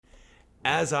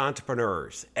As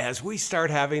entrepreneurs, as we start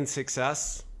having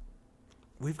success,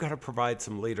 we've got to provide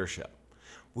some leadership.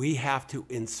 We have to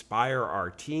inspire our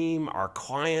team, our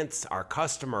clients, our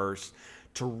customers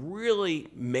to really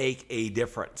make a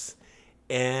difference.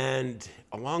 And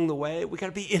along the way, we got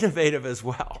to be innovative as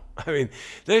well. I mean,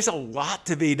 there's a lot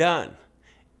to be done.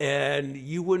 And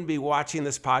you wouldn't be watching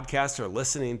this podcast or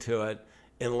listening to it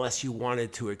unless you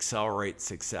wanted to accelerate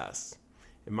success.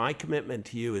 And my commitment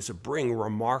to you is to bring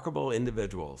remarkable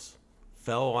individuals,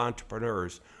 fellow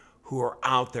entrepreneurs, who are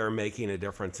out there making a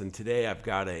difference. And today I've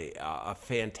got a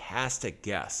fantastic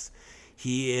guest.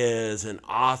 He is an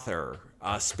author,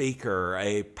 a speaker,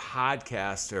 a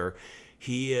podcaster.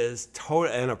 He is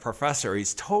and a professor.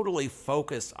 He's totally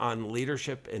focused on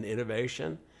leadership and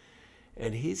innovation.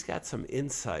 And he's got some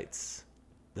insights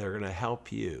that are going to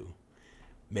help you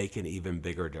make an even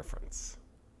bigger difference.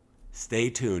 Stay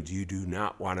tuned. You do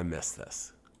not want to miss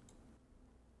this.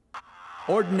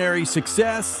 Ordinary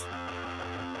success?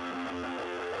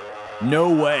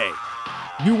 No way.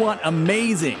 You want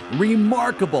amazing,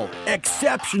 remarkable,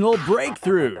 exceptional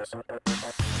breakthroughs.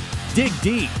 Dig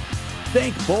deep,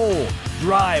 think bold,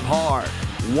 drive hard,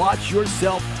 watch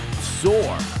yourself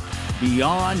soar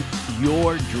beyond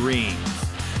your dreams.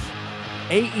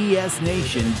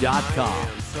 AESNation.com.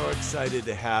 I'm so excited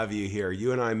to have you here.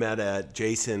 You and I met at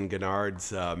Jason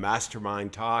Gennard's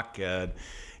Mastermind Talk, and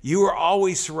you were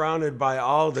always surrounded by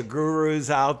all the gurus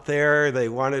out there. They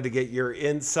wanted to get your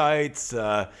insights.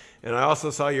 And I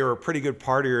also saw you were a pretty good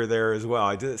partier there as well.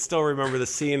 I still remember the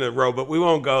scene in the row, but we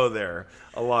won't go there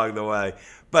along the way.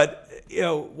 But, you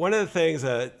know, one of the things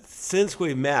that since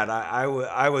we met, I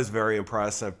was very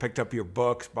impressed. I picked up your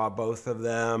books, bought both of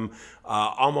them,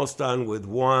 almost done with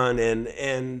one.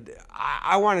 And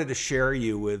I wanted to share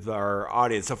you with our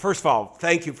audience. So first of all,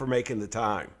 thank you for making the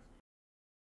time.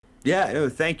 Yeah, no,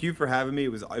 thank you for having me.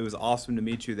 It was awesome to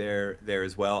meet you there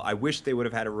as well. I wish they would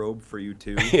have had a robe for you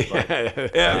too.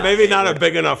 But, yeah, maybe not a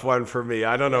big enough one for me.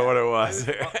 I don't know what it was.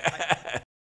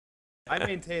 I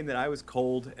maintain that I was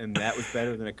cold, and that was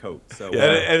better than a coat. So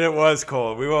yeah, and it was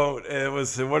cold. We won't. It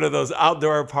was one of those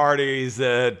outdoor parties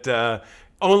that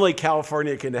only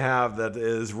California can have. That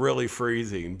is really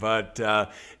freezing. But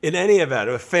in any event,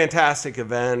 a fantastic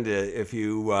event. If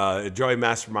you enjoy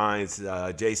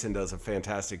masterminds, Jason does a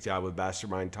fantastic job with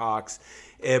Mastermind Talks.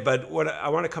 But what I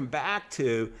want to come back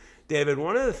to, David,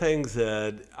 one of the things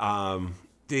that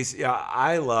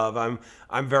I love,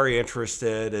 I'm very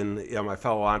interested, and my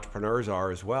fellow entrepreneurs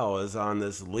are as well, is on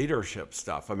this leadership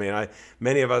stuff. I mean,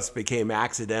 many of us became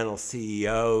accidental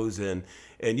CEOs, and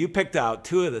you picked out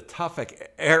two of the tough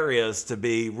areas to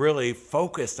be really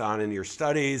focused on in your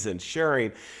studies and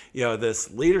sharing, this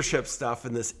leadership stuff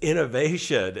and this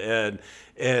innovation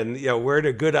and where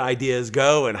do good ideas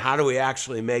go and how do we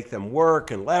actually make them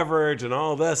work and leverage and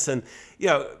all this. And,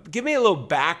 give me a little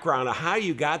background of how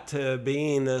you got to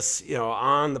being this,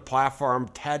 on the platform,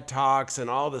 TED Talks and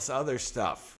all this other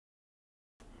stuff.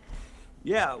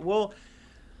 Yeah, well,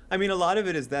 I mean, a lot of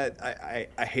it is that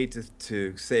I hate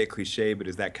to say a cliche, but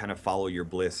is that kind of follow your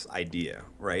bliss idea,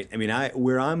 right? I mean,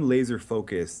 where I'm laser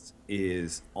focused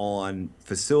is on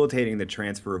facilitating the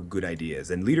transfer of good ideas.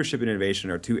 And leadership and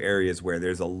innovation are two areas where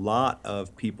there's a lot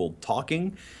of people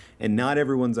talking, and not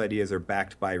everyone's ideas are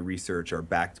backed by research or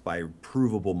backed by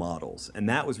provable models. And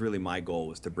that was really my goal,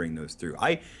 was to bring those through.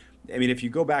 I mean, if you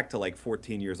go back to like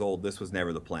 14 years old, this was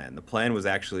never the plan. The plan was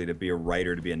actually to be a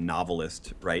writer, to be a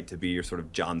novelist, right? To be your sort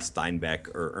of John Steinbeck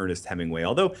or Ernest Hemingway,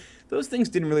 although those things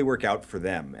didn't really work out for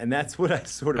them. And that's what I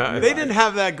sort of realized. They didn't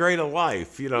have that great a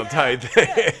life, type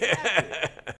thing.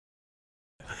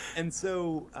 And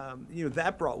so,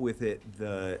 that brought with it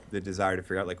the desire to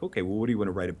figure out, like, okay, well, what do you want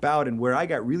to write about? And where I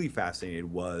got really fascinated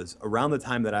was around the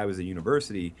time that I was at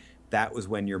university. That was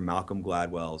when your Malcolm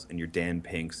Gladwells and your Dan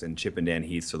Pinks and Chip and Dan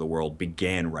Heaths of the world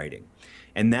began writing.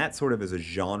 And that sort of as a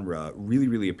genre really,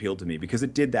 really appealed to me because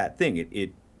it did that thing.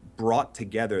 It brought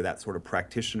together that sort of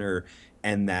practitioner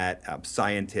and that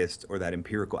scientist or that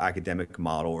empirical academic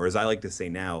model, or as I like to say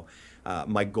now,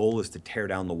 my goal is to tear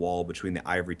down the wall between the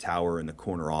ivory tower and the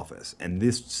corner office. And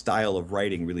this style of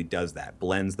writing really does that,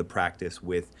 blends the practice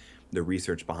with the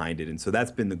research behind it. And so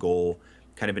that's been the goal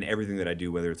kind of in everything that I do,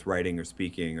 whether it's writing or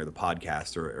speaking or the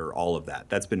podcast or all of that.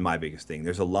 That's been my biggest thing.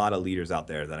 There's a lot of leaders out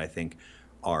there that I think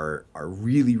are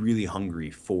really, really hungry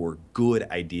for good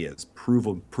ideas,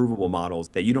 provable models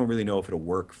that you don't really know if it'll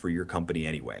work for your company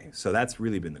anyway. So that's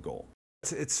really been the goal.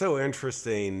 It's so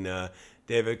interesting,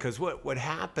 David, because what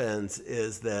happens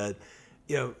is that,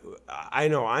 I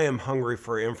know I am hungry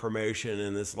for information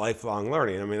and this lifelong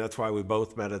learning. I mean, that's why we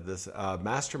both met at this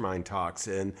Mastermind Talks.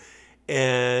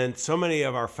 And so many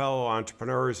of our fellow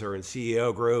entrepreneurs are in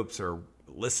CEO groups or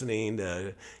listening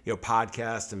to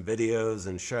podcasts and videos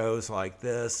and shows like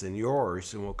this and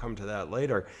yours, and we'll come to that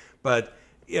later. But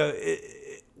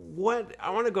what I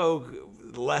want to go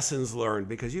lessons learned,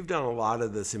 because you've done a lot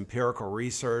of this empirical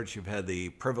research. You've had the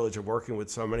privilege of working with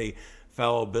so many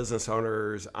fellow business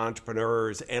owners,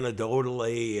 entrepreneurs,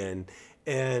 anecdotally,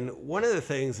 and one of the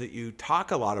things that you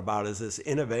talk a lot about is this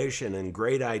innovation and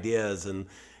great ideas, and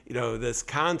this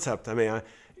concept. I mean,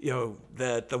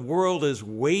 that the world is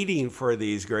waiting for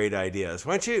these great ideas.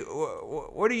 What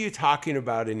are you talking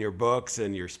about in your books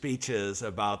and your speeches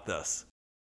about this?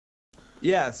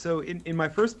 Yeah, so in my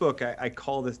first book, I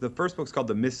call this, the first book's called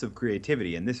The Myths of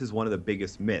Creativity, and this is one of the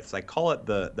biggest myths. I call it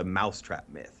the mousetrap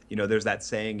myth. There's that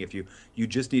saying, if you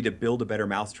just need to build a better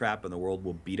mousetrap and the world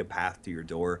will beat a path to your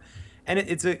door. And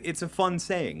it's a fun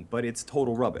saying, but it's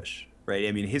total rubbish, right?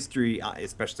 I mean, history,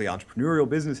 especially entrepreneurial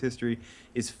business history,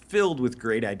 is filled with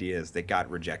great ideas that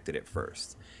got rejected at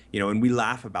first. And we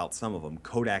laugh about some of them.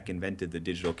 Kodak invented the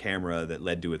digital camera that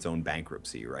led to its own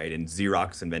bankruptcy, right? And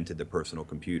Xerox invented the personal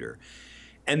computer.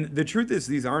 And the truth is,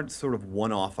 these aren't sort of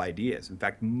one-off ideas. In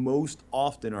fact, most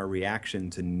often our reaction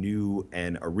to new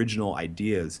and original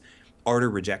ideas are to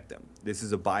reject them. This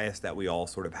is a bias that we all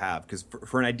sort of have, because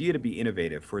for an idea to be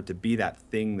innovative, for it to be that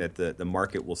thing that the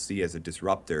market will see as a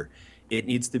disruptor, it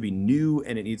needs to be new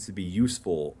and it needs to be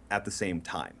useful at the same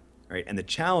time, right? And the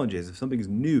challenge is, if something's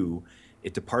new,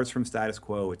 it departs from status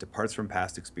quo, it departs from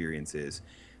past experiences.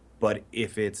 But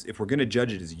if we're going to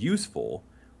judge it as useful,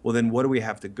 well, then what do we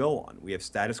have to go on? We have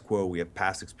status quo, we have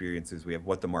past experiences, we have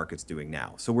what the market's doing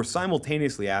now. So we're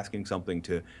simultaneously asking something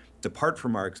to depart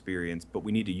from our experience, but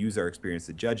we need to use our experience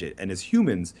to judge it. And as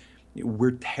humans,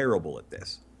 we're terrible at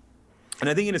this. And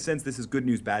I think in a sense, this is good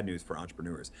news, bad news for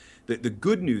entrepreneurs. The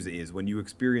good news is, when you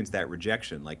experience that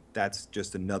rejection, like, that's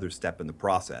just another step in the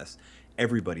process.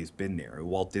 Everybody's been there.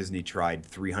 Walt Disney tried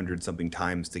 300 something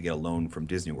times to get a loan from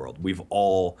Disney World. We've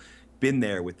all been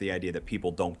there with the idea that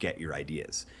people don't get your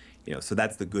ideas. So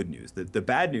that's the good news. The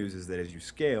bad news is that as you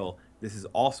scale, this is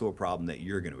also a problem that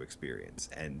you're going to experience.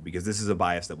 And because this is a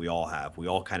bias that we all have, we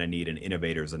all kind of need an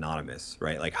innovators anonymous,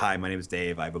 right? Like, hi, my name is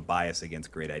Dave. I have a bias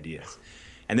against great ideas.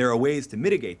 And there are ways to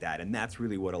mitigate that. And that's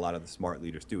really what a lot of the smart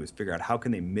leaders do, is figure out how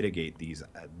can they mitigate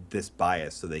this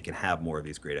bias so they can have more of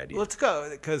these great ideas. Let's go,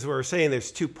 because we're saying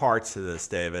there's two parts to this,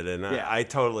 David, and yeah. I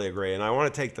totally agree. And I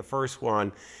want to take the first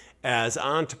one. As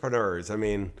entrepreneurs, I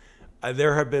mean,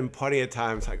 there have been plenty of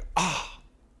times like,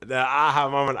 the aha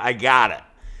moment, I got it.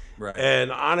 Right.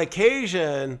 And on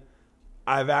occasion,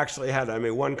 I've actually had,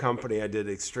 one company I did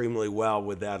extremely well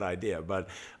with that idea, but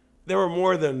there were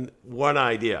more than one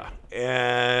idea.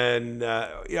 And,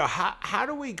 how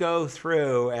do we go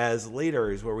through as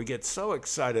leaders where we get so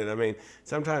excited? I mean,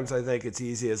 sometimes I think it's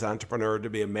easy as an entrepreneur to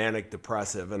be a manic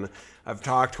depressive. And I've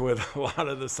talked with a lot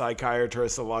of the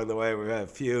psychiatrists along the way. We've had a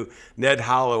few. Ned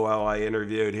Hollowell I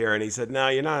interviewed here, and he said, no,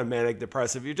 you're not a manic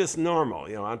depressive. You're just normal.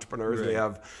 Entrepreneurs,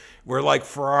 right. We're like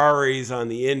Ferraris on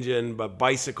the engine, but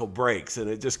bicycle brakes, and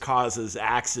it just causes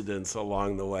accidents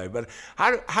along the way. But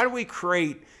how do we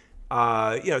create,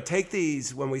 take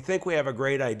these, when we think we have a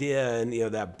great idea, and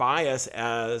that bias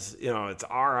as it's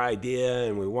our idea,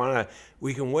 and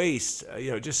we can waste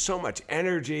just so much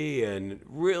energy and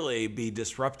really be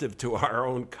disruptive to our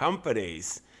own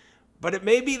companies. But it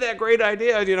may be that great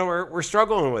idea we're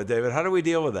struggling with, David. How do we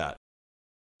deal with that?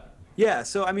 Yeah,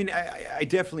 so I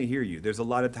definitely hear you. There's a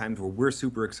lot of times where we're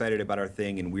super excited about our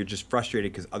thing and we're just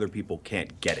frustrated because other people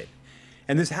can't get it.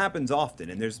 And this happens often,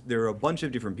 and there are a bunch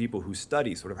of different people who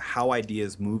study sort of how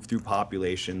ideas move through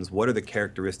populations, what are the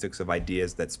characteristics of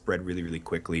ideas that spread really, really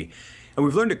quickly. And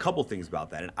we've learned a couple things about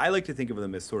that. And I like to think of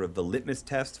them as sort of the litmus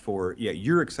test for,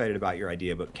 you're excited about your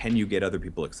idea, but can you get other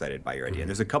people excited by your idea? And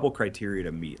there's a couple criteria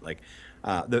to meet. Like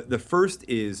the first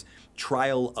is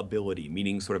trial ability,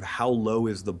 meaning sort of how low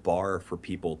is the bar for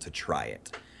people to try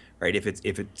it. Right? If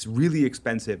it's really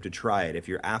expensive to try it, if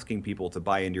you're asking people to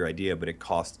buy into your idea, but it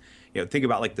costs, think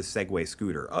about like the Segway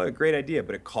scooter. Oh, a great idea,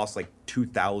 but it costs like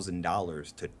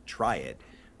 $2,000 to try it.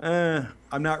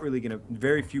 I'm not really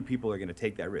very few people are going to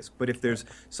take that risk. But if there's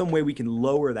some way we can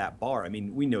lower that bar,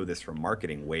 we know this from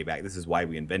marketing way back. This is why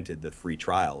we invented the free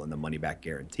trial and the money back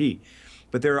guarantee.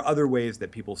 But there are other ways that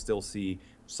people still see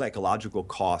psychological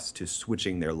costs to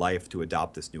switching their life to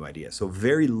adopt this new idea. So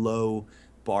very low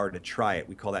bar to try it.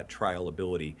 We call that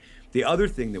trialability. The other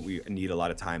thing that we need a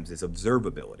lot of times is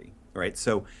observability, right?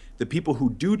 So the people who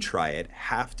do try it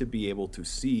have to be able to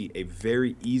see a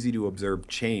very easy to observe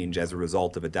change as a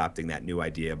result of adopting that new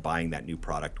idea, buying that new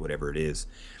product, whatever it is.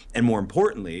 And more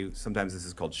importantly, sometimes this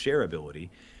is called shareability.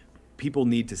 people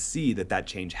need to see that that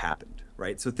change happened,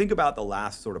 right? So think about the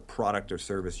last sort of product or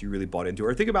service you really bought into,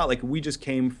 or think about like we just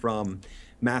came from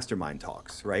Mastermind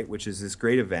Talks, right? Which is this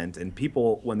great event, and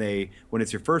people when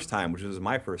it's your first time, which was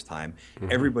my first time,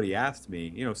 everybody asked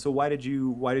me, so why did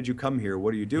you come here?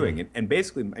 What are you doing? And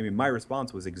basically, I mean, my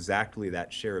response was exactly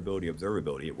that shareability,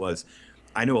 observability. It was,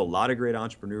 I know a lot of great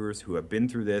entrepreneurs who have been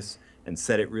through this and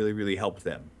said it really, really helped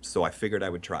them. So I figured I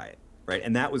would try it, right?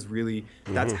 And that was really,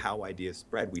 that's how ideas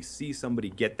spread. We see somebody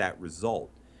get that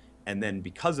result. And then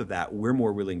because of that, we're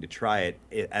more willing to try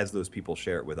it as those people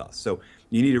share it with us. So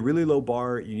you need a really low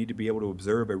bar. You need to be able to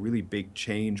observe a really big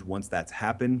change once that's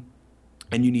happened.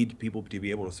 And you need people to be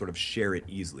able to sort of share it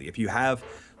easily. If you have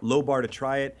low bar to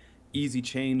try it, easy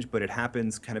change, but it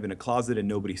happens kind of in a closet and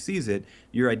nobody sees it,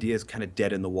 your idea is kind of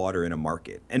dead in the water in a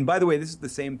market. And by the way, this is the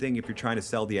same thing if you're trying to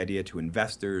sell the idea to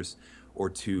investors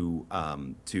or to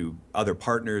other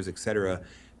partners, et cetera.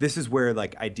 This is where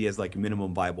like ideas like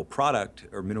minimum viable product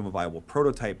or minimum viable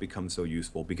prototype become so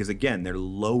useful, because again, they're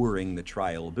lowering the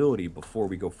trialability before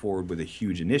we go forward with a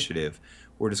huge initiative.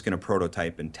 We're just going to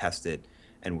prototype and test it,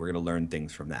 and we're going to learn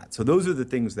things from that. So those are the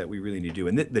things that we really need to do.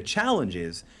 And the challenge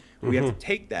is we have to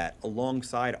take that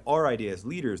alongside our idea as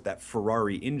leaders, that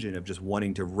Ferrari engine of just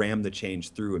wanting to ram the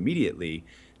change through immediately.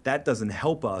 That doesn't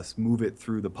help us move it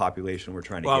through the population we're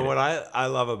trying to get. Well, what I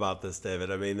love about this,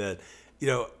 David, I mean that,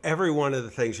 every one of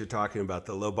the things you're talking about,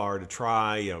 the low bar to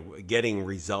try, getting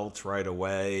results right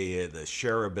away, the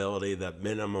shareability, that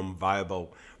minimum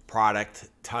viable product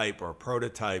type or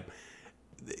prototype,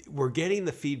 we're getting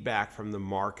the feedback from the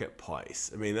marketplace.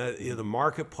 I mean, the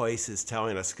marketplace is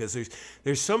telling us, because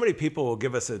there's so many people who will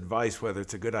give us advice whether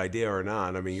it's a good idea or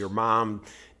not. I mean, your mom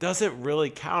doesn't really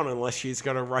count unless she's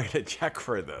going to write a check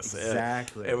for this.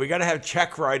 Exactly. And we got to have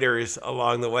check writers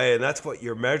along the way, and that's what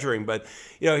you're measuring. But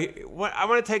I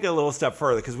want to take it a little step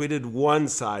further, because we did one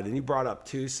side, and you brought up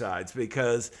two sides,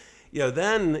 because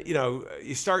then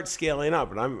you start scaling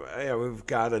up, and we've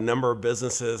got a number of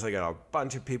businesses. I got a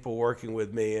bunch of people working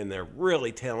with me, and they're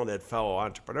really talented fellow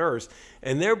entrepreneurs,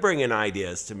 and they're bringing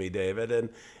ideas to me, David,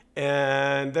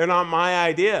 and they're not my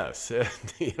ideas.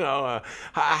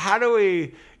 How do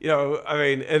we,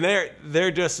 and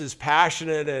they're just as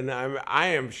passionate, and I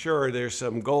am sure there's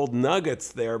some gold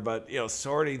nuggets there, but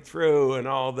sorting through and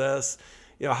all this,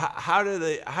 how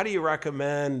do you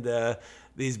recommend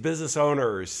these business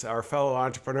owners, our fellow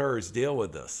entrepreneurs, deal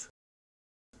with this?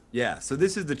 Yeah, so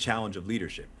this is the challenge of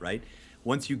leadership, right?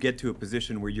 Once you get to a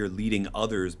position where you're leading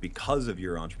others because of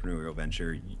your entrepreneurial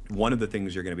venture, one of the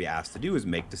things you're going to be asked to do is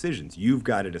make decisions. You've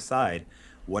got to decide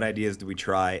what ideas do we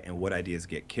try and what ideas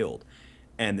get killed.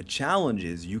 And the challenge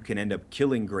is you can end up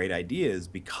killing great ideas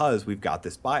because we've got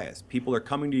this bias. People are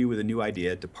coming to you with a new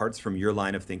idea, it departs from your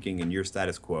line of thinking and your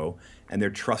status quo, and they're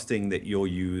trusting that you'll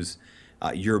use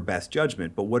your best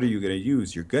judgment. But what are you going to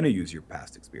use? You're going to use your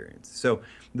past experience. So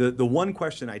the one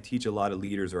question I teach a lot of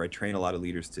leaders, or I train a lot of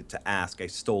leaders to ask, I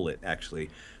stole it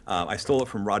actually. I stole it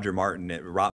from Roger Martin at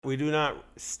We do not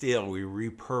steal, we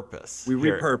repurpose. We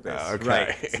repurpose, Okay.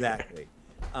 right, exactly.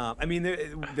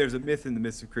 There's a myth in the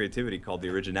myths of creativity called the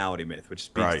originality myth, which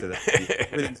speaks to that.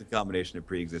 Everything's a combination of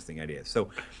pre-existing ideas. So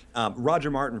Roger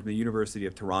Martin from the University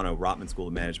of Toronto, Rotman School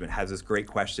of Management, has this great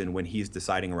question when he's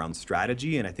deciding around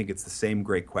strategy, and I think it's the same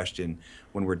great question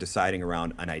when we're deciding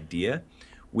around an idea,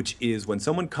 which is when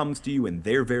someone comes to you and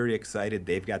they're very excited,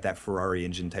 they've got that Ferrari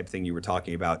engine type thing you were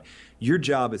talking about, your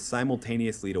job is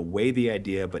simultaneously to weigh the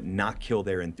idea but not kill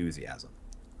their enthusiasm.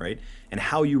 Right? And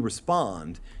how you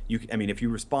respond, if you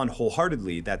respond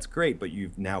wholeheartedly, that's great, but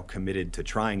you've now committed to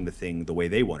trying the thing the way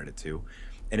they wanted it to.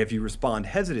 And if you respond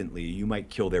hesitantly, you might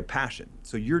kill their passion.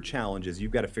 So your challenge is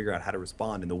you've got to figure out how to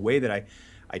respond. And the way that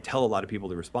I tell a lot of people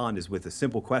to respond is with a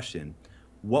simple question: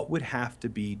 what would have to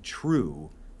be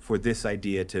true for this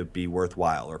idea to be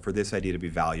worthwhile, or for this idea to be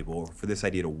valuable, or for this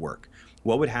idea to work?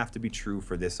 What would have to be true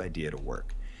for this idea to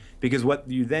work? Because what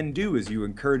you then do is you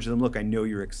encourage them, look, I know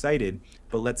you're excited,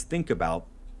 but let's think about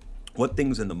what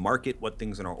things in the market, what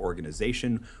things in our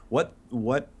organization, what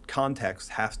context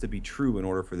has to be true in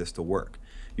order for this to work.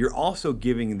 You're also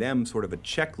giving them sort of a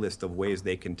checklist of ways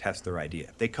they can test their idea.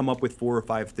 If they come up with 4 or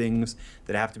 5 things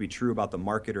that have to be true about the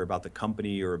market or about the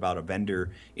company or about a vendor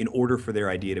in order for their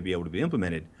idea to be able to be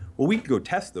implemented, well, we can go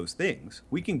test those things.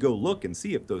 We can go look and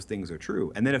see if those things are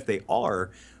true. And then if they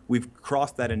are, we've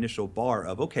crossed that initial bar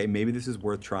of, okay, maybe this is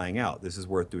worth trying out. This is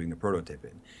worth doing the prototype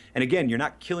in. And again, you're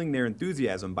not killing their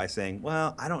enthusiasm by saying,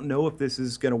 well, I don't know if this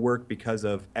is going to work because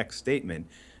of X statement.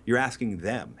 You're asking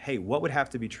them, hey, what would have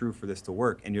to be true for this to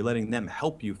work? And you're letting them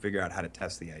help you figure out how to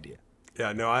test the idea.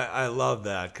 Yeah, no, I love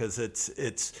that because it's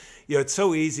it's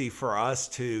so easy for us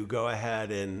to go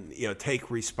ahead and take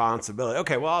responsibility.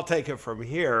 Okay, well I'll take it from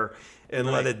here and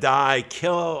let Right. it die,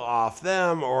 kill off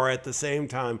them, or at the same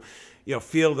time,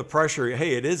 feel the pressure.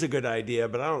 Hey, it is a good idea,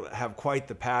 but I don't have quite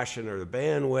the passion or the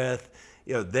bandwidth.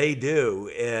 They do,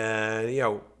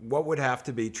 and what would have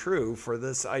to be true for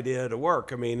this idea to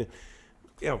work? I mean,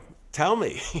 tell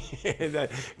me. And,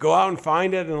 go out and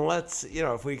find it, and let's,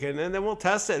 if we can, and then we'll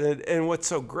test it. And what's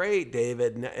so great,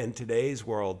 David, in today's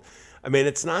world, I mean,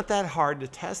 it's not that hard to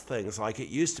test things like it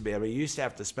used to be. I mean, you used to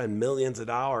have to spend millions of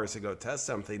dollars to go test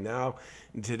something. Now,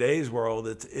 in today's world,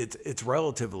 it's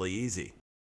relatively easy.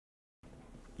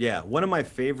 Yeah, one of my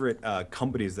favorite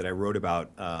companies that I wrote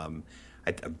about, I'm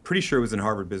pretty sure it was in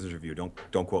Harvard Business Review.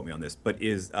 Don't quote me on this, but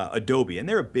is Adobe, and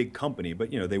they're a big company, but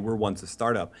they were once a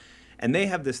startup, and they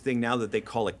have this thing now that they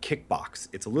call a Kickbox.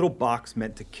 It's a little box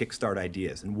meant to kickstart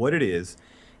ideas, and what it is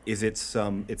it's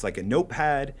like a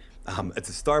notepad. It's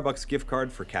a Starbucks gift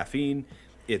card for caffeine.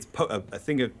 It's a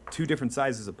thing of two different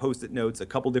sizes of Post-it notes, a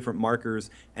couple different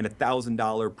markers, and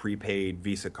 $1,000 prepaid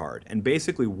Visa card. And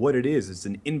basically what it is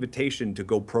an invitation to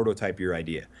go prototype your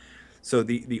idea. So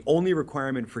the only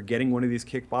requirement for getting one of these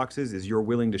kick boxes is you're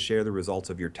willing to share the results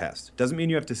of your test. Doesn't mean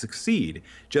you have to succeed,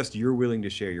 just you're willing to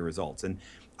share your results. And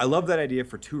I love that idea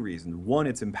for two reasons. One,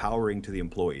 it's empowering to the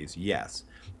employees, yes.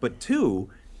 But two,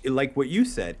 like what you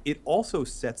said, it also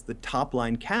sets the top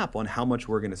line cap on how much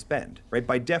we're going to spend, right?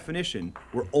 By definition,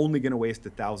 we're only going to waste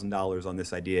 $1,000 on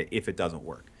this idea if it doesn't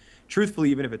work. Truthfully,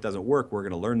 even if it doesn't work, we're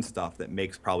going to learn stuff that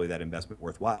makes probably that investment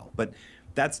worthwhile. But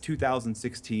that's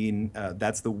 2016.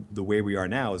 That's the way we are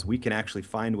now, is we can actually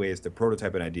find ways to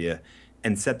prototype an idea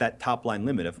and set that top line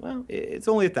limit of, well, it's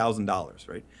only $1,000,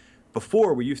 right?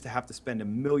 Before, we used to have to spend $1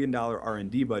 million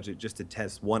R&D budget just to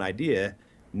test one idea.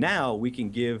 Now we can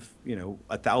give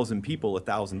 1,000 people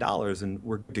 $1,000 and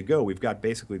we're good to go. We've got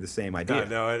basically the same idea.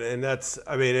 No, and that's,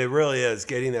 I mean, it really is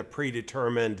getting that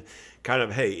predetermined kind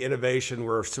of, hey, innovation.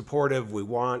 We're supportive. We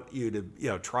want you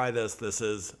to try this. This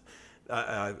is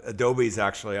Adobe's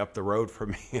actually up the road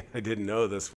from me. I didn't know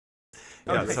this.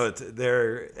 Yeah, Okay. so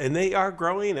and they are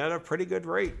growing at a pretty good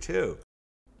rate too.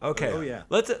 Okay. Oh, yeah.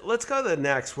 Let's go to the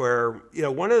next where,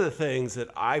 one of the things that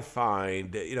I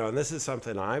find, and this is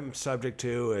something I'm subject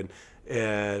to,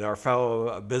 and our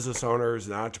fellow business owners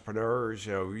and entrepreneurs,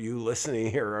 you listening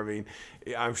here, I mean,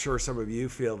 I'm sure some of you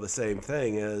feel the same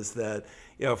thing, is that,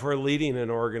 if we're leading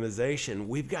an organization,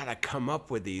 we've got to come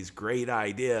up with these great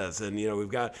ideas, and, we've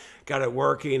got it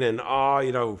working, and,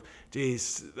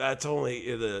 geez, that's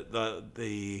only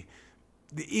the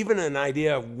even an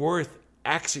idea worth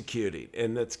executing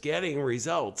and that's getting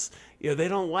results, they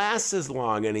don't last as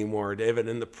long anymore, David.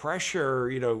 And the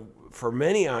pressure, for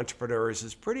many entrepreneurs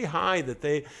is pretty high, that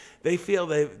they feel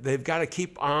they've got to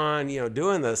keep on,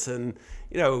 doing this. And,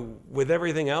 with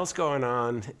everything else going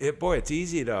on, it's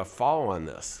easy to fall on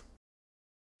this.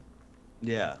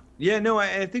 Yeah. Yeah, no,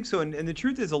 I think so. And the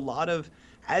truth is,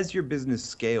 as your business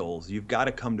scales, you've got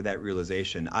to come to that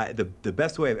realization. The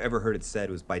best way I've ever heard it said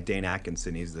was by Dane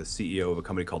Atkinson. He's the CEO of a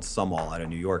company called Sumall out of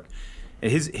New York.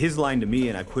 And his line to me,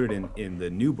 and I put it in the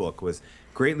new book, was,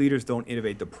 great leaders don't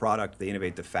innovate the product, they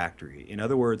innovate the factory. In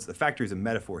other words, the factory is a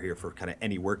metaphor here for kind of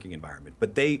any working environment.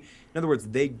 But in other words,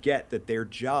 they get that their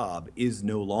job is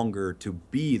no longer to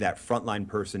be that frontline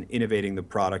person innovating the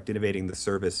product, innovating the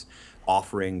service,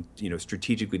 offering,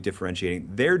 strategically differentiating.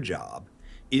 Their job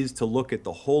is to look at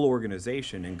the whole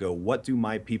organization and go, what do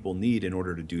my people need in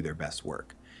order to do their best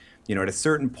work? At a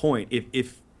certain point,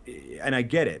 and I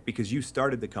get it, because you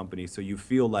started the company, so you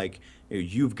feel like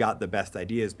you've got the best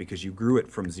ideas because you grew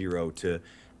it from zero to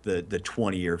the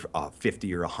 20 or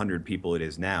 50 or 100 people it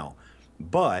is now.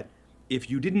 But if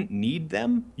you didn't need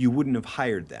them, you wouldn't have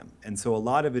hired them. And so a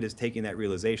lot of it is taking that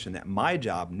realization that my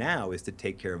job now is to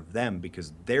take care of them,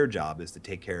 because their job is to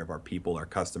take care of our people, our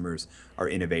customers, our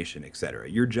innovation, et cetera.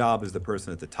 Your job as the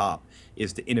person at the top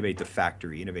is to innovate the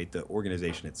factory, innovate the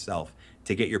organization itself,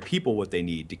 to get your people what they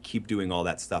need to keep doing all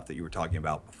that stuff that you were talking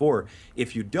about before.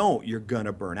 If you don't, you're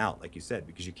gonna burn out, like you said,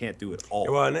 because you can't do it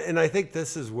all. Well, and I think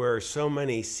this is where so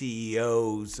many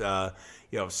CEOs,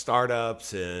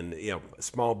 startups and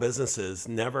small businesses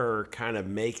never kind of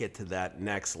make it to that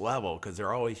next level, because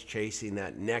they're always chasing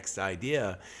that next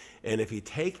idea. And if you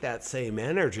take that same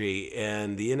energy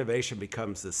and the innovation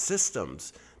becomes the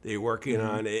systems that you're working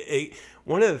on,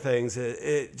 one of the things,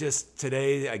 it just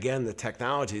today, again, the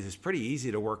technology is pretty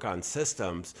easy to work on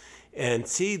systems and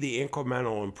see the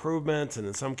incremental improvements, and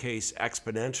in some case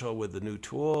exponential with the new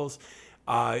tools.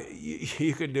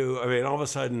 You could do, I mean, all of a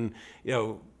sudden,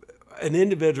 an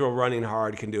individual running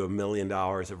hard can do $1 million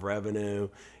of revenue.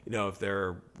 You know, if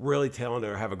they're really talented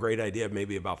or have a great idea,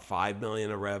 maybe about 5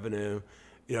 million of revenue.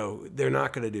 You know, they're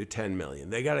not going to do 10 million.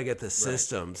 They got to get the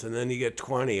systems, and then you get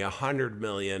 20, 100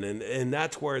 million, and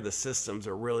that's where the systems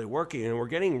are really working. And we're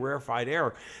getting rarefied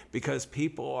air because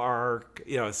people are,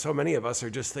 you know, so many of us are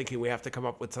just thinking we have to come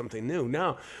up with something new.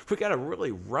 No, we got to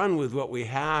really run with what we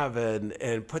have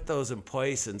and put those in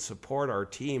place and support our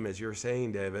team, as you're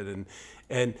saying, David.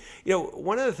 And you know,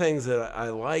 one of the things that I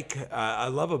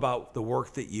love about the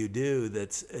work that you do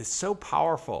is so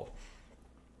powerful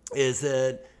is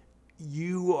that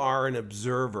you are an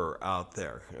observer out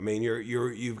there. I mean,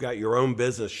 you've got your own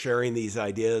business sharing these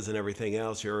ideas and everything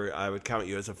else. I would count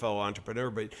you as a fellow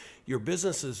entrepreneur, but your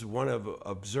business is one of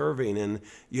observing, and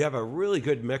you have a really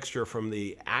good mixture from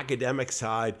the academic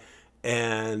side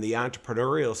and the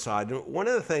entrepreneurial side. And one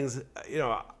of the things, you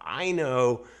know, I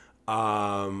know,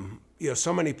 you know,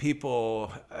 so many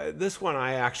people, this one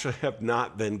I actually have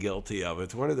not been guilty of.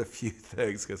 It's one of the few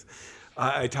things, because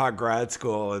I taught grad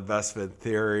school investment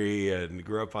theory and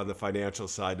grew up on the financial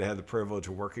side. I had the privilege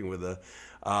of working with the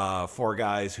 4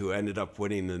 guys who ended up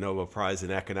winning the Nobel Prize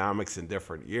in economics in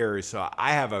different years. So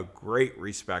I have a great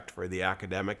respect for the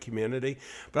academic community.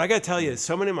 But I got to tell you,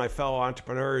 so many of my fellow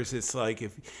entrepreneurs, it's like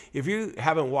if you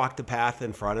haven't walked the path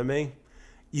in front of me,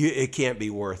 it can't be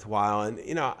worthwhile. And,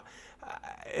 you know,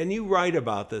 and you write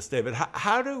about this, David.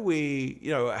 How do we,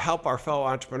 you know, help our fellow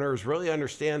entrepreneurs really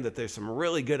understand that there's some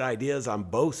really good ideas on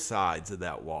both sides of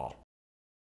that wall?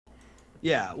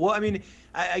 Yeah, well, I mean,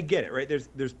 I get it, right?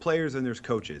 There's players and there's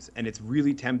coaches, and it's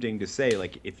really tempting to say,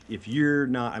 like, if you're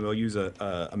not, I mean, I'll use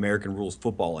a American rules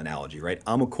football analogy, right?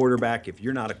 I'm a quarterback. If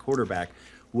you're not a quarterback,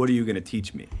 what are you going to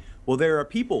teach me? Well, there are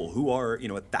people who are, you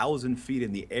know, 1,000 feet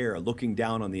in the air looking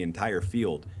down on the entire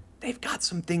field. They've got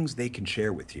some things they can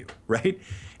share with you, right?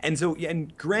 And so,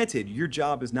 and granted, your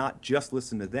job is not just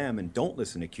listen to them and don't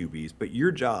listen to QBs, but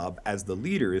your job as the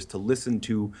leader is to listen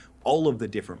to all of the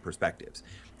different perspectives.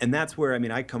 And that's where, I mean,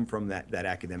 I come from that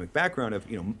academic background of,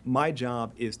 you know, my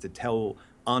job is to tell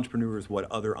entrepreneurs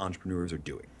what other entrepreneurs are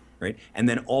doing, right? And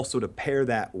then also to pair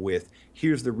that with,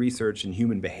 here's the research in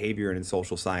human behavior and in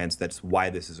social science that's why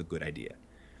this is a good idea.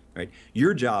 Right.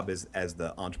 Your job as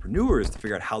the entrepreneur is to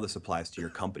figure out how this applies to your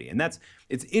company. And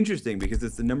it's interesting because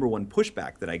it's the number one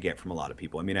pushback that I get from a lot of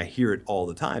people. I mean, I hear it all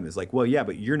the time. It's like, well, yeah,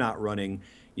 but you're not running,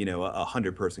 you know, a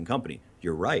 100-person company.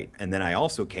 You're right. And then I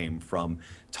also came from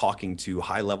talking to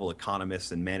high-level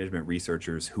economists and management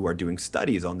researchers who are doing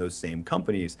studies on those same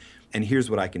companies. And here's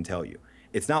what I can tell you.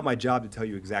 It's not my job to tell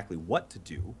you exactly what to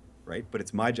do, right? But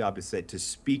it's my job to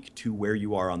speak to where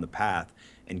you are on the path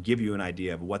and give you an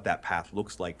idea of what that path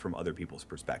looks like from other people's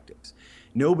perspectives.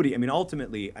 Nobody, I mean,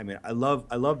 ultimately, I mean, I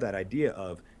love that idea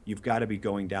of you've got to be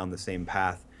going down the same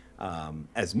path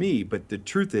as me, but the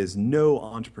truth is no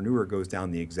entrepreneur goes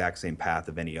down the exact same path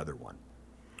of any other one,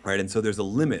 right? And so there's a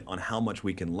limit on how much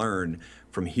we can learn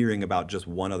from hearing about just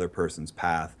one other person's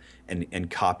path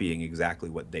and copying exactly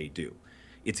what they do.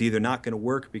 It's either not going to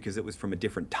work because it was from a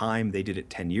different time, they did it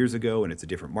 10 years ago and it's a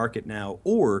different market now,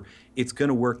 or it's going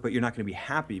to work but you're not going to be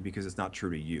happy because it's not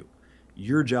true to you.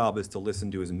 Your job is to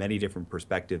listen to as many different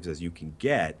perspectives as you can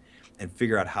get and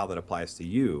figure out how that applies to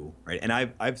you, right? And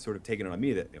I've sort of taken it on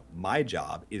me that, you know, my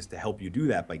job is to help you do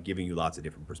that by giving you lots of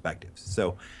different perspectives.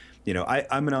 So, you know,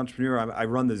 I'm an entrepreneur. I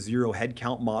run the 0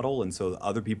 headcount model, and so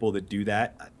other people that do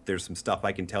that, there's some stuff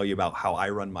I can tell you about how I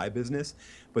run my business.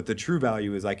 But the true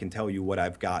value is I can tell you what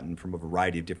I've gotten from a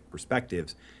variety of different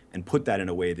perspectives and put that in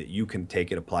a way that you can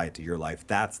take it, apply it to your life.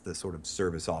 That's the sort of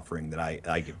service offering that I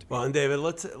give to people. Well, and David,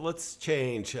 let's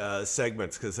change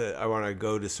segments because I want to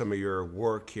go to some of your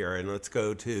work here, and let's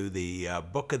go to the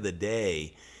book of the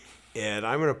day. And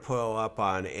I'm going to pull up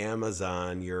on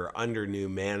Amazon your Under New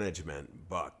Management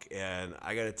book. And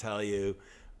I got to tell you,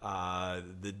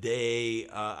 the day,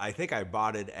 I think I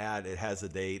bought it it has a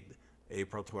date,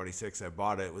 April 26th. I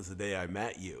bought it. It was the day I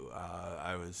met you.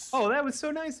 Oh, that was so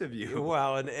nice of you.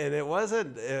 Well, and it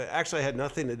wasn't, it actually had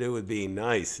nothing to do with being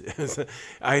nice.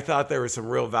 I thought there was some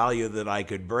real value that I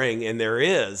could bring, and there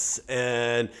is.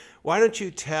 And why don't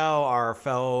you tell our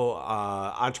fellow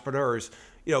entrepreneurs,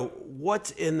 you know, what's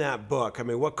in that book? I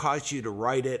mean, what caused you to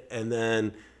write it? And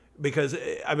then, because,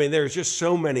 I mean, there's just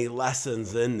so many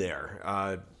lessons in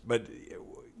there. But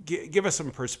give us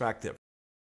some perspective.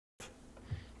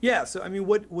 Yeah, so I mean,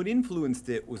 what influenced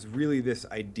it was really this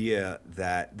idea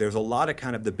that there's a lot of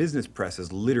kind of the business press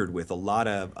is littered with a lot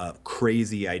of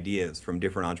crazy ideas from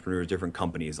different entrepreneurs, different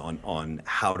companies on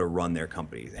how to run their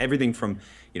companies. Everything from,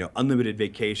 you know, unlimited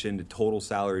vacation to total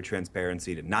salary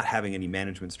transparency to not having any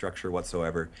management structure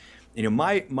whatsoever.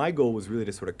 My goal was really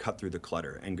to sort of cut through the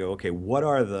clutter and go, okay, what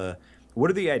are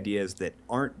the ideas that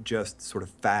aren't just sort of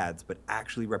fads, but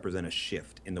actually represent a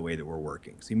shift in the way that we're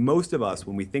working? See, most of us,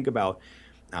 when we think about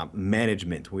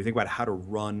management, when we think about how to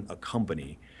run a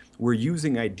company, we're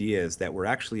using ideas that were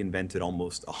actually invented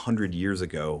almost 100 years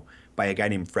ago by a guy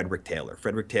named Frederick Taylor.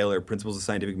 Frederick Taylor, Principles of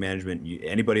Scientific Management.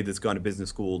 Anybody that's gone to business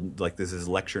school, like, this is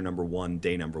lecture number 1,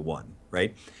 day number 1,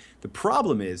 right? The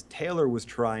problem is Taylor was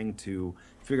trying to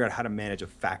figure out how to manage a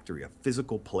factory, a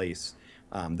physical place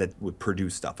that would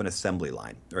produce stuff, an assembly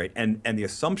line, right? And the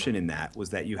assumption in that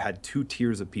was that you had 2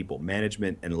 tiers of people,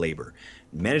 management and labor.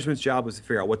 Management's job was to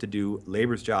figure out what to do.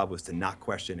 Labor's job was to not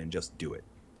question and just do it.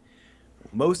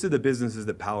 Most of the businesses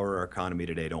that power our economy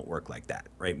today don't work like that,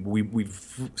 right?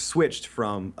 We've switched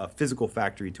from a physical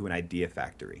factory to an idea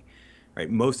factory, right?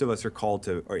 Most of us are called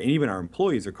to, and even our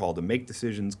employees are called to make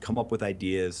decisions, come up with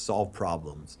ideas, solve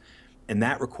problems. And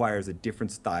that requires a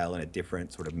different style and a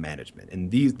different sort of management.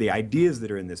 And the ideas that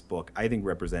are in this book, I think,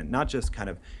 represent not just kind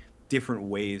of different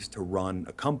ways to run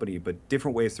a company, but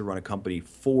different ways to run a company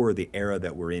for the era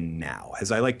that we're in now.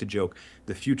 As I like to joke,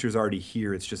 the future's already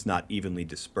here, it's just not evenly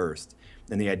dispersed.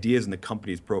 And the ideas and the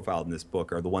companies profiled in this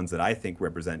book are the ones that I think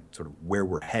represent sort of where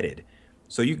we're headed.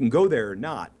 So you can go there or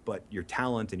not, but your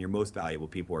talent and your most valuable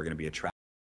people are going to be attracted.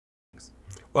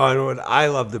 Well, and what I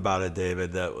loved about it,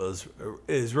 David, that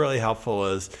is really helpful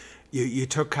is you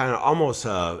took kind of almost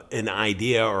an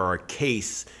idea or a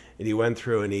case, and you went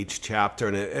through in each chapter,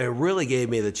 and it really gave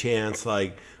me the chance,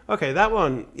 like, okay, that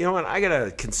one, you know what, I got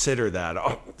to consider that.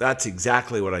 Oh, that's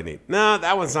exactly what I need. No,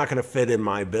 that one's not going to fit in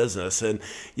my business. And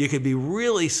you could be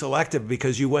really selective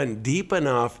because you went deep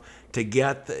enough to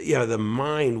get the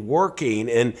mind working.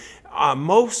 And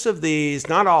most of these,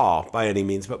 not all by any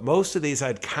means, but most of these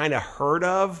I'd kind of heard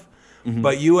of. Mm-hmm.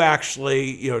 But you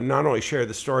actually, not only share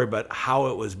the story, but how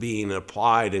it was being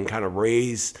applied and kind of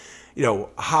raise,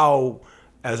 how,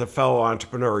 as a fellow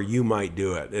entrepreneur, you might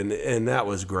do it. And that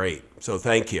was great. So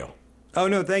thank you. Oh,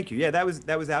 no, thank you. Yeah, that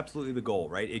was absolutely the goal,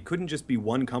 right? It couldn't just be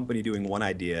one company doing one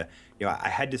idea. I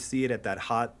had to see it at that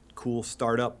hot, cool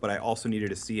startup, but I also needed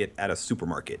to see it at a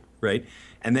supermarket, right?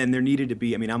 And then there needed to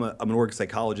be, I'm an org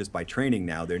psychologist by training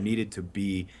now. There needed to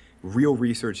be real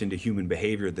research into human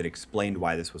behavior that explained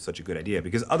why this was such a good idea.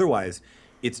 Because otherwise,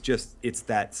 it's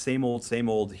that same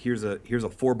old, here's a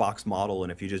 4-box model,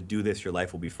 and if you just do this, your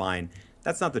life will be fine.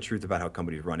 That's not the truth about how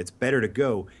companies run. It's better to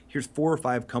go, here's 4 or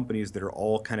 5 companies that are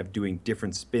all kind of doing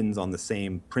different spins on the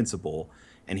same principle,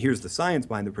 and here's the science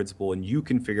behind the principle, and you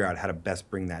can figure out how to best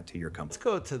bring that to your company. Let's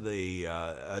go to the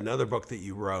another book that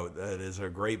you wrote that is a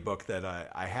great book that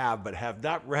I have but have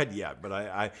not read yet.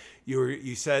 But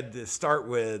you said to start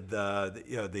with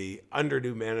the under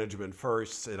new management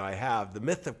first, and I have The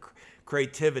Myth of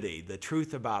Creativity, the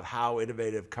truth about how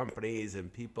innovative companies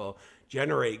and people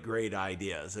generate great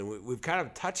ideas. And we've kind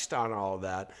of touched on all of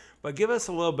that, but give us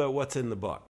a little bit of what's in the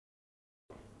book.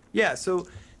 Yeah, so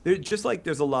just like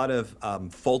there's a lot of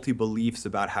faulty beliefs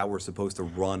about how we're supposed to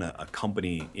run a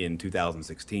company in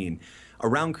 2016,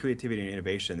 around creativity and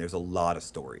innovation, there's a lot of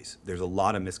stories. There's a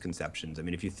lot of misconceptions.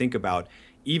 If you think about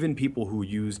even people who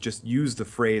use the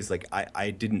phrase like,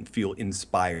 I didn't feel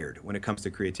inspired when it comes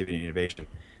to creativity and innovation,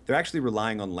 they're actually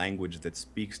relying on language that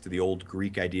speaks to the old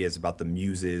Greek ideas about the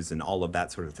muses and all of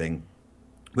that sort of thing.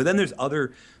 But then there's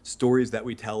other stories that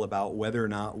we tell about whether or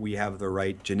not we have the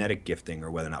right genetic gifting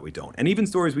or whether or not we don't. And even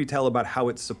stories we tell about how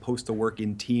it's supposed to work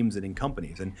in teams and in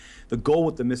companies. And the goal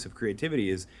with The Myth of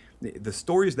Creativity is the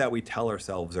stories that we tell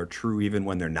ourselves are true even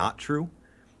when they're not true,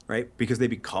 right? Because they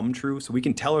become true. So we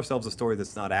can tell ourselves a story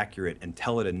that's not accurate and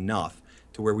tell it enough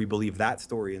to where we believe that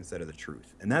story instead of the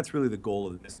truth. And that's really the goal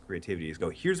of The Myth of Creativity, is go,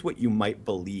 here's what you might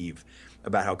believe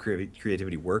about how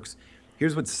creativity works.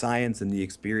 Here's what science and the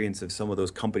experience of some of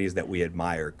those companies that we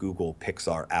admire, Google,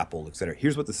 Pixar, Apple, et cetera.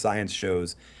 Here's what the science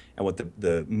shows, and what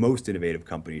the most innovative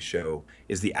companies show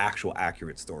is the actual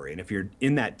accurate story. And if you're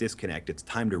in that disconnect, it's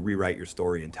time to rewrite your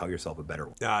story and tell yourself a better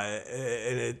one.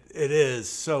 And it is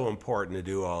so important to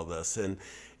do all this. And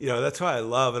that's why I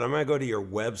love it. I'm going to go to your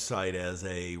website as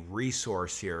a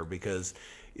resource here because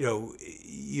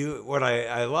what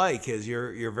I like is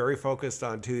you're very focused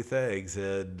on 2 things,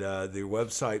 and the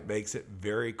website makes it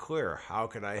very clear. How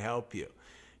can I help you?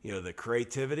 The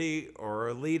creativity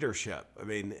or leadership.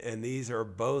 And these are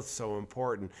both so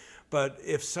important. But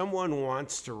if someone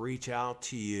wants to reach out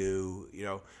to you,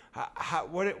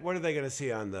 what are they going to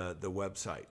see on the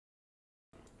website?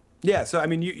 Yeah, so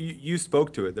you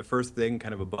spoke to it. The first thing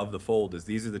kind of above the fold is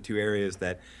these are the 2 areas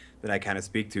that I kind of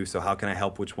speak to. So how can I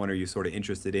help? Which one are you sort of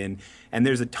interested in? And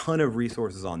there's a ton of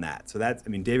resources on that. So that's,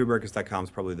 davidburkus.com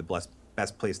is probably the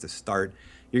best place to start.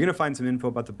 You're going to find some info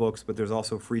about the books, but there's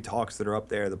also free talks that are up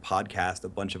there, the podcast, a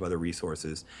bunch of other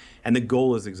resources. And the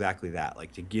goal is exactly that,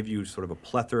 like to give you sort of a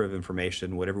plethora of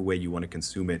information, whatever way you want to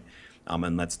consume it,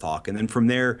 and let's talk. And then from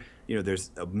there,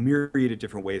 there's a myriad of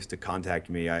different ways to contact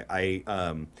me.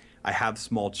 I have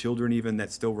small children even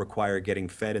that still require getting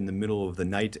fed in the middle of the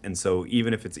night. And so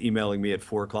even if it's emailing me at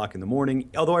 4 o'clock in the morning,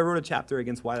 although I wrote a chapter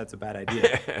against why that's a bad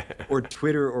idea, or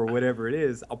Twitter or whatever it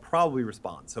is, I'll probably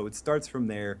respond. So it starts from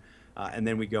there. And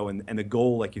then we go, and the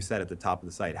goal, like you said at the top of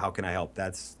the site, how can I help?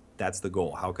 That's the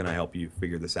goal. How can I help you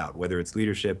figure this out? Whether it's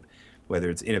leadership, whether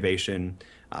it's innovation,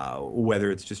 whether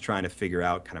it's just trying to figure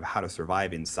out kind of how to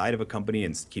survive inside of a company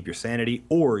and keep your sanity,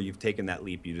 or you've taken that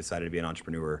leap, you decided to be an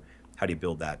entrepreneur. How do you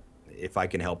build that? If I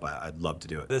can help, I'd love to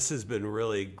do it. This has been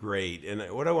really great.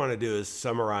 And what I want to do is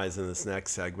summarize in this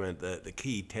next segment the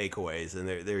key takeaways. And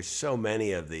there's so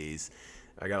many of these.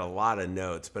 I got a lot of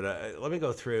notes, but let me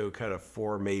go through kind of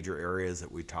 4 major areas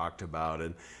that we talked about.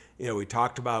 And, we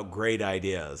talked about great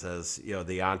ideas as,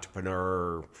 the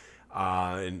entrepreneur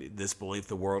and this belief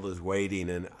the world is waiting,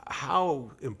 and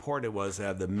how important it was to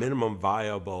have the minimum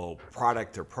viable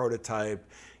product or prototype.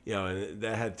 And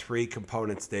that had 3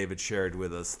 components David shared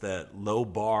with us: that low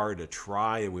bar to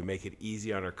try, and we make it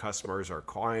easy on our customers, our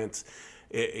clients.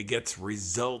 It gets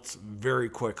results very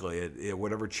quickly,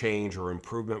 whatever change or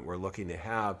improvement we're looking to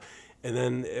have. And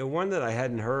then one that I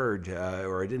hadn't heard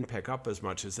or I didn't pick up as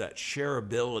much is that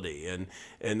shareability.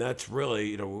 And that's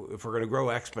really, if we're going to grow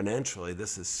exponentially,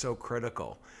 this is so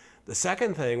critical. The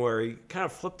second thing where he kind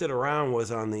of flipped it around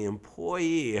was on the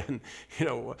employee. And,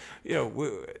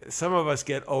 some of us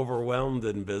get overwhelmed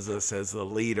in business as the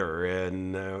leader.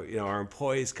 And, our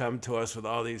employees come to us with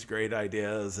all these great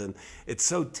ideas. And it's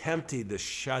so tempting to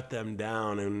shut them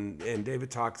down. And David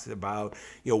talks about,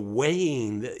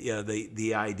 weighing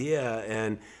the idea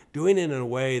and doing it in a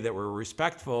way that we're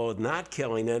respectful, not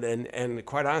killing it. And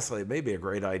quite honestly, it may be a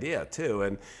great idea, too.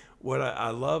 And what I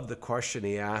love the question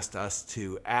he asked us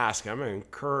to ask. I'm going to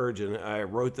encourage, and I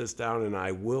wrote this down and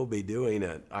I will be doing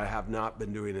it. I have not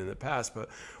been doing it in the past, but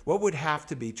what would have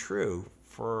to be true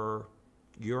for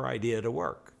your idea to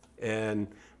work? And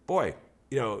boy,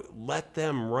 let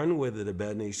them run with it a bit.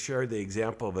 And he shared the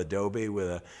example of Adobe with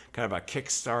a kind of a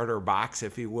Kickstarter box,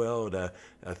 if you will, at a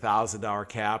 $1,000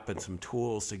 cap and some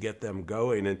tools to get them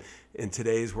going. And in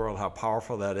today's world, how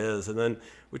powerful that is. And then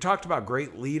we talked about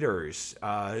great leaders.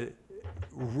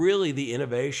 Really, the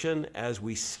innovation as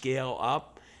we scale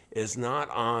up is not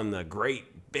on the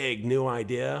great big new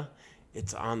idea.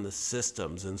 It's on the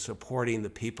systems and supporting the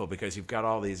people, because you've got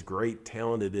all these great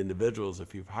talented individuals,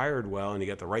 if you've hired well and you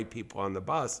got the right people on the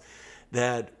bus,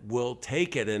 that will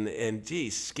take it. And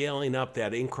scaling up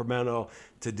that incremental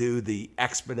to do the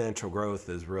exponential growth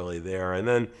is really there. And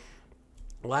then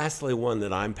lastly, one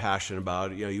that I'm passionate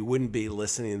about, you wouldn't be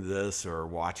listening to this or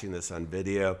watching this on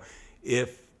video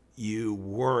if you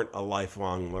weren't a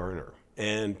lifelong learner.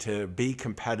 And to be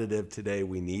competitive today,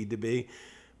 we need to be.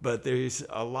 But there's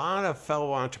a lot of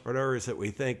fellow entrepreneurs that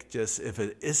we think, just if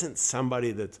it isn't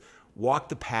somebody that's walked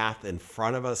the path in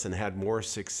front of us and had more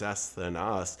success than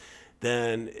us,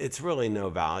 then it's really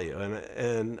no value.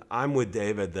 And I'm with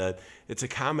David that it's a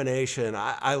combination.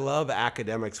 I love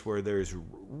academics where there's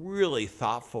really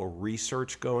thoughtful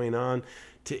research going on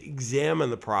to examine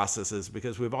the processes,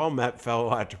 because we've all met fellow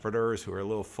entrepreneurs who are a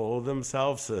little full of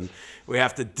themselves, and we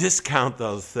have to discount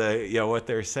those, what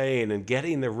they're saying, and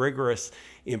getting the rigorous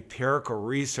empirical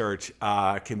research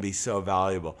can be so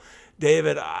valuable.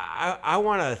 David, I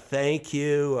want to thank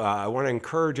you. I want to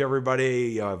encourage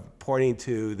everybody, pointing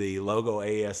to the logo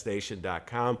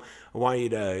aesnation.com. I want you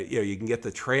to, you can get the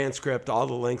transcript, all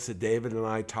the links that David and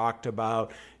I talked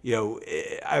about.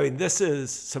 This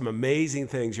is some amazing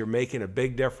things. You're making a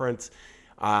big difference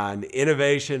on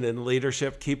innovation and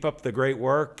leadership. Keep up the great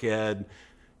work. And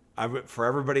for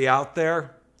everybody out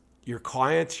there, your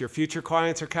clients, your future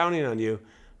clients are counting on you.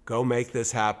 Go make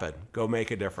this happen. Go make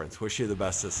a difference. Wish you the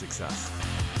best of success.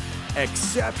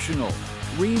 Exceptional,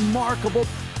 remarkable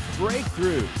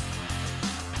breakthroughs.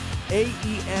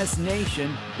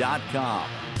 AESNation.com.